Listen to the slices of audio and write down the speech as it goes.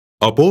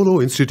Apollo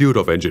Institute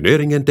of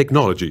Engineering and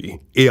Technology,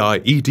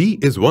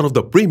 AIET, is one of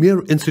the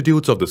premier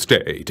institutes of the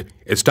state,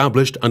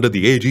 established under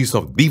the aegis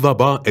of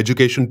Divaba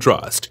Education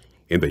Trust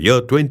in the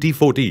year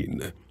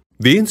 2014.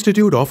 The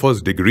institute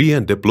offers degree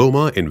and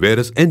diploma in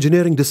various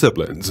engineering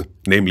disciplines,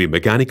 namely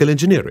mechanical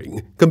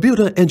engineering,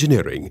 computer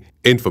engineering,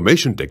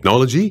 information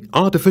technology,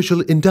 artificial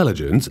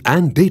intelligence,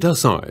 and data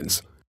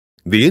science.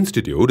 The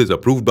institute is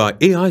approved by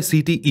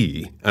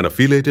AICTE and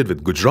affiliated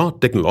with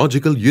Gujarat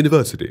Technological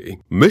University.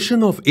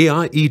 Mission of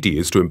AIET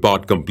is to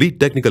impart complete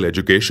technical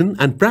education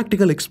and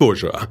practical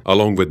exposure,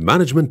 along with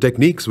management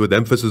techniques with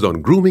emphasis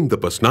on grooming the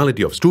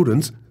personality of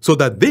students so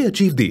that they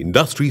achieve the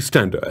industry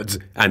standards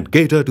and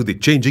cater to the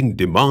changing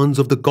demands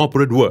of the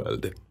corporate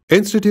world.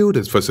 Institute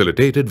is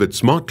facilitated with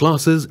smart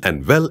classes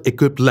and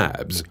well-equipped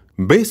labs.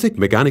 Basic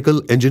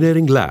Mechanical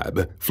Engineering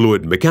Lab,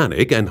 Fluid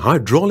Mechanic and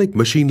Hydraulic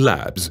Machine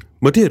Labs,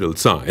 Material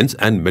Science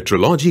and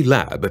Metrology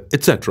Lab,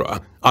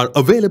 etc. are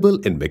available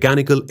in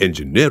Mechanical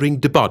Engineering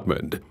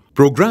Department.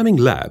 Programming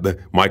Lab,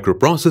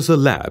 Microprocessor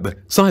Lab,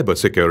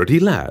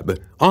 Cybersecurity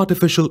Lab,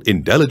 Artificial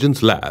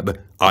Intelligence Lab,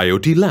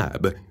 IoT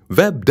Lab,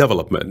 Web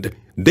Development,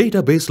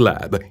 Database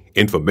Lab,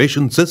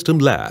 Information System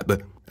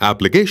Lab,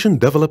 Application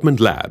Development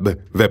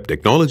Lab, Web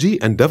Technology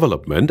and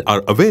Development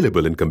are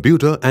available in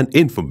Computer and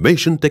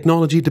Information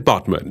Technology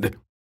Department.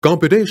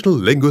 Computational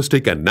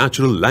Linguistic and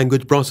Natural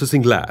Language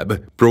Processing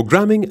Lab,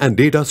 Programming and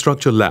Data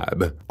Structure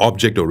Lab,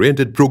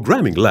 Object-Oriented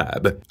Programming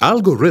Lab,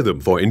 Algorithm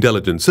for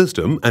Intelligent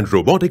System and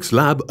Robotics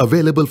Lab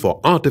available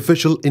for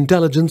Artificial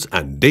Intelligence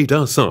and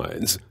Data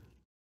Science.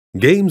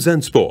 Games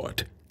and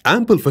Sport.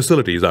 Ample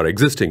facilities are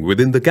existing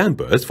within the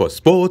campus for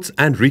sports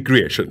and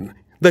recreation.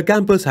 The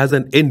campus has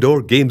an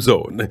indoor game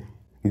zone.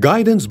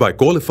 Guidance by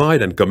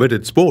qualified and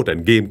committed sport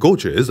and game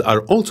coaches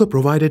are also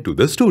provided to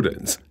the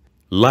students.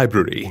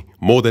 Library.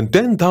 More than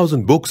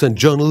 10,000 books and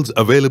journals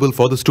available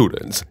for the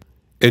students.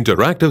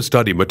 Interactive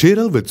study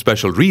material with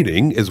special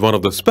reading is one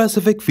of the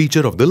specific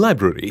features of the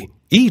library.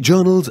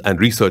 E-journals and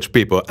research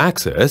paper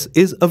access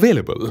is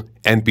available.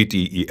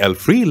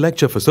 NPTEL-free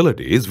lecture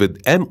facilities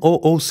with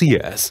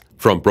MOOCs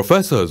from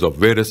professors of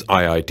various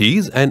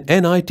IITs and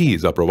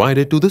NITs are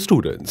provided to the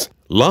students.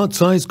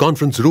 Large-size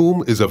conference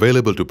room is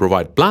available to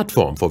provide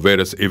platform for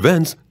various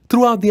events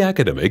throughout the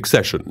academic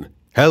session.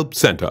 Help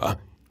Center.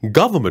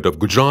 Government of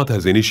Gujarat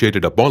has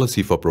initiated a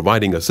policy for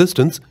providing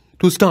assistance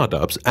to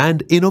startups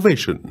and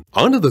innovation.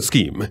 Under the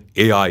scheme,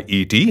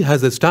 AIET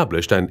has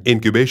established an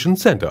incubation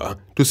center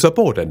to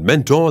support and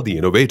mentor the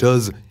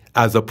innovators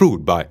as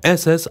approved by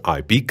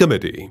SSIP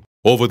Committee.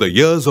 Over the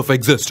years of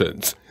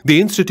existence,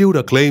 the institute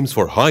acclaims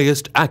for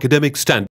highest academic standards.